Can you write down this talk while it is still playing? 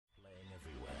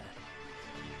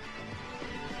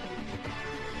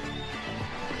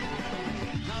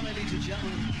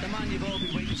you've all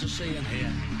been waiting to see and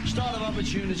hear. Star of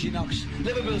Opportunity Knocks,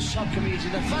 Liverpool's top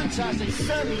comedian, the fantastic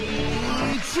Sammy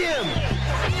Jim.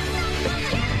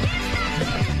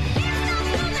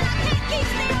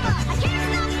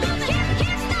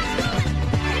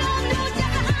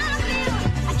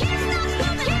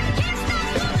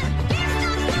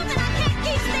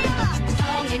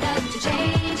 Enough to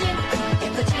change it,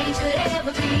 if the change could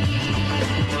ever be.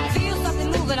 Feel something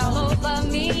moving all over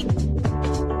me.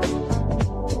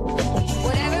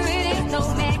 Whatever it is, no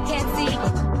man can see.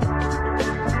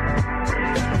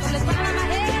 From the crown of my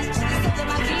head to the soles of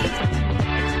my feet.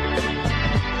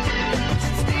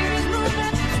 Spirit is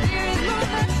moving, spirit is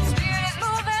moving, spirit is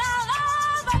moving all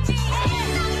over me.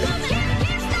 Can't stop moving,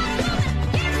 can't stop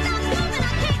moving,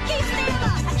 I can't keep still.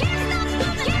 I can't stop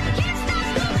moving, can't stop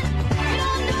moving. You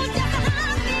don't know just how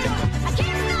I feel. I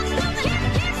can't stop moving,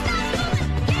 can't stop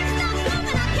moving, can't stop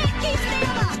moving, I can't keep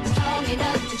still. Strong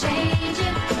enough to change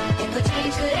it, if a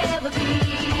change could ever be.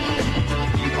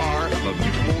 You are of a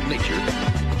mutable nature,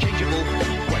 changeable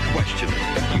when questioned.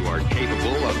 You are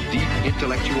capable of deep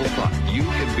intellectual thought. You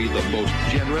can be the most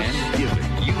generous and giving.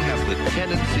 You have the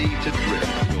tendency to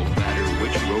drift. No matter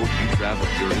which road you travel,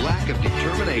 your lack of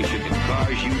determination can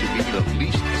cause you to be the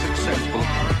least successful.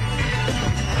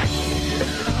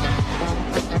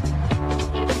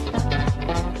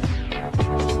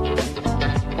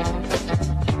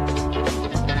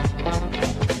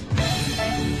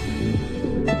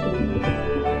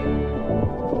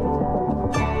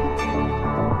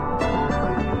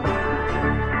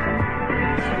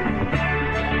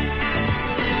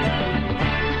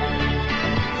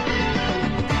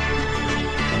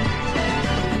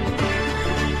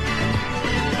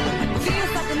 Feel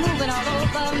something moving all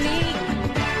over me.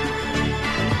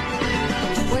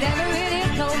 Whatever it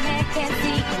is, no man can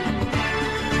see.